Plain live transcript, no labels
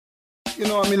You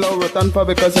know what me love Rattan for,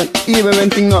 because even when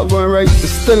things not going right, you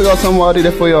still got somebody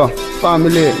there for your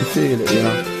family. You feel it, you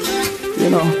know. You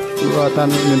know, Rattan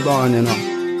was me born, you know.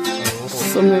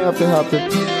 So me have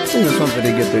to sing something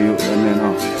to get to you, you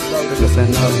know. Just say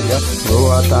no,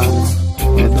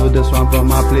 Rattan. Me do this one from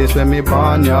my place where me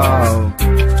born, yo.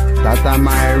 That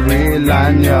my real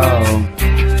land, yo.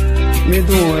 Me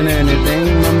doing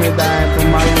anything when me die for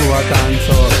my Rattan,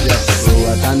 so yeah.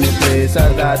 Rattan the place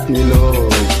that me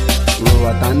love.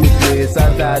 Rattan the place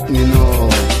that me know.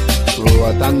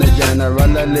 Rattan the general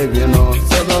I live, you know.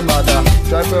 So no matter,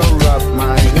 try to rock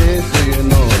my way, so you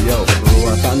know, yo.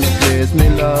 Rattan the place me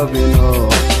love, you know.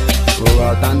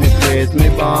 Rattan the place me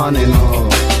born, you know.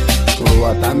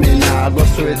 Rattan me nah go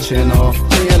switch, you know.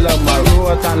 Me love my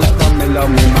Rattan like how me love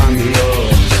me mommy, yo.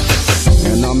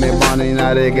 You know me born in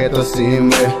the ghetto same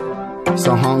way.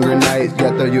 So hungry nights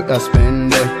ghetto you a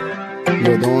spend it.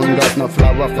 You don't got no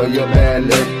flour for your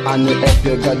belly, and if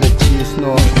you got the cheese,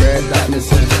 no bread, that me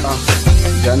say,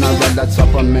 general that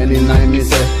suffer many nights, me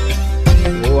say.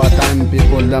 Rattan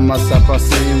people, them a suffer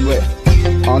same way.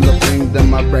 All the things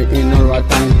them a break in a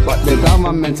Rattan, but the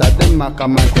government of them a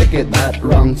come and take it that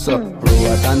wrong. So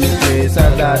Rattan the place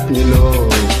that me love.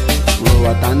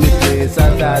 Rattan the place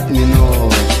that me know.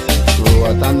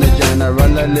 Rattan the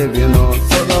general I live, you know.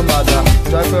 So no matter,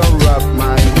 try to rock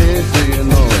my way, so you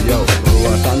know, yo.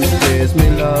 Rattan the place me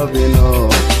love, you know.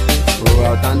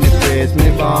 Rattan the place me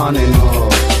born, you know.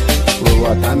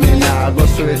 Rattan me nah go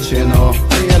switch, you know.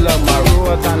 Me love my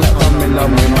Rattan like how me love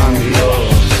my mommy, yo.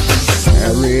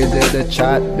 Every day the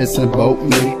chat this about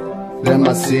me. Them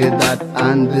I say that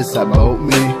and this about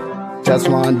me. Just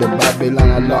want the Babylon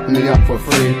and lock me up for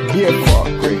free. Yeah, for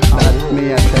free. That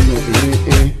me I tell you,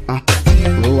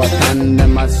 Rattan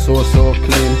them are so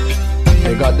clean.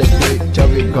 They got the picture,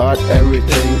 we got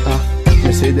everything.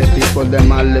 You see the people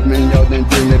them are living out them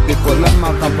dream. The people them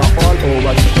are come from all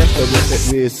over just to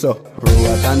visit we. So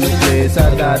Rattan the place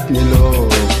that me love.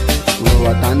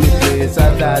 Rattan the place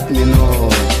that me know.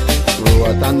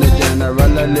 Rattan the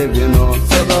general I live, you know.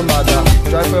 So no matter,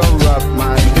 try to rock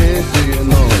my way, so you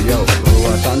know, yo.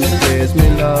 Rattan the place me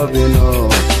love, you know.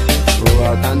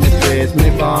 Rattan the place me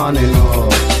born, you know.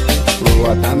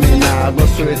 Rattan me nah go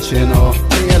switch, you know.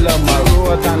 Me love my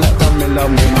Rattan like how me love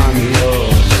me mommy, yo.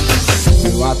 Me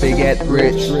want to get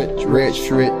rich.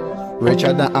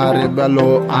 Richer than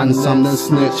Aribello and some than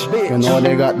snitch. You know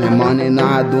they got the money,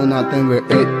 nah do nothing with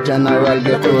it. General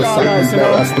get to something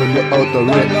better, still get out of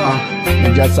it.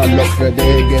 Me just a look for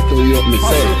they get to you, me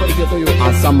say.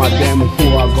 And some of them who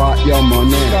have got your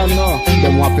money, they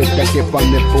want to take it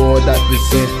from the poor that we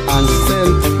say. And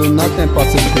still do nothing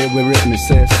possible with it, me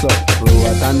say. So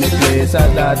Rattan the place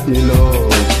that me love.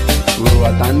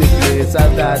 Rattan the place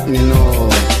that me know.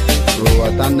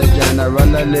 Rattan the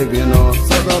general I live, you know.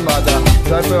 So no matter,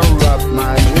 try to rock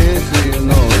my way, so you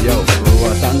know, yo.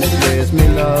 Rattan the place me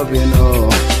love, you know.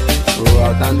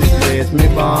 Rattan the place me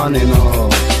born, you know.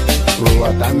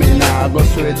 Rattan me nah go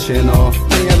switch, you know.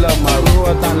 Me love my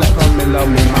Rattan like how me love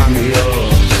me mommy, yo.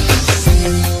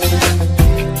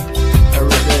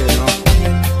 Every day, you know.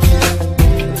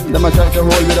 Them a try to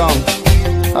hold me down.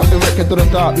 Have to make it to the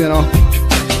top, you know.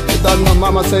 That my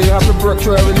mama say you have to break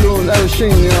through every loon, every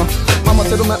sheen, you know. Mama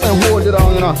said don't make them hold it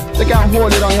down, you know. They can't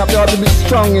hold it down, you have to be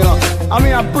strong, you know. I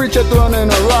mean I preach it to them, you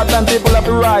know. Rattan people have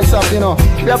to rise up, you know.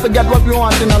 We have to get what we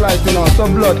want in our life, you know. So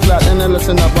blood clot, and then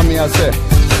listen up for me I say.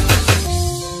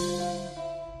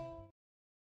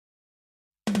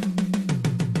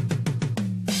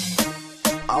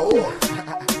 Awoh.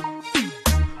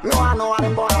 No I know what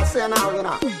them boys are saying now, you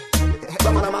know.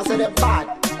 Some of them I say they're bad,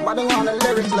 but they want the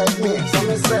lyrics like me. So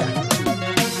me say,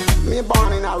 me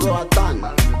born in a Rattan.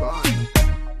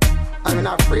 I'm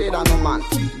not afraid of no man.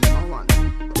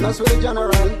 That's with the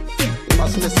general, you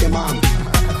must miss him, man.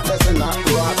 Listen that,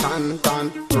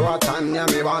 Rattan, yeah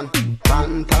me born.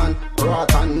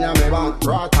 Rattan, yeah me born.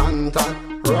 Rattan,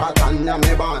 yeah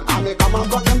me born. And me come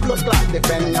and cut them blood clot,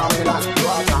 defend ya me land.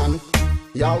 Rattan.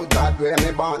 Yo, that where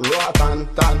me born, Rattan,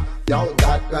 yo,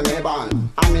 that where me born.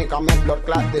 I make a blood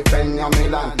clot defend your me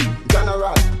land.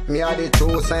 General, me are the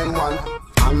chosen one.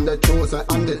 I'm the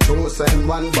chosen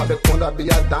one. But it coulda be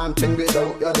a damn thing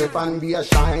without your the fan be a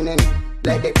shining.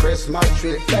 Like the Christmas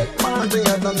tree, like Martin, you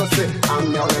don't know say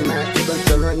I'm the only man, even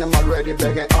children them already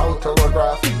begging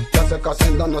autograph. Just because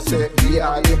you don't know say we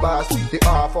are the boss. The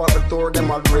half of the tour them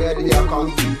already a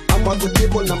come. And what the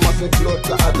people them must include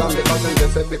to Adam, because they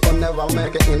say people never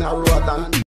make it in a Rattan.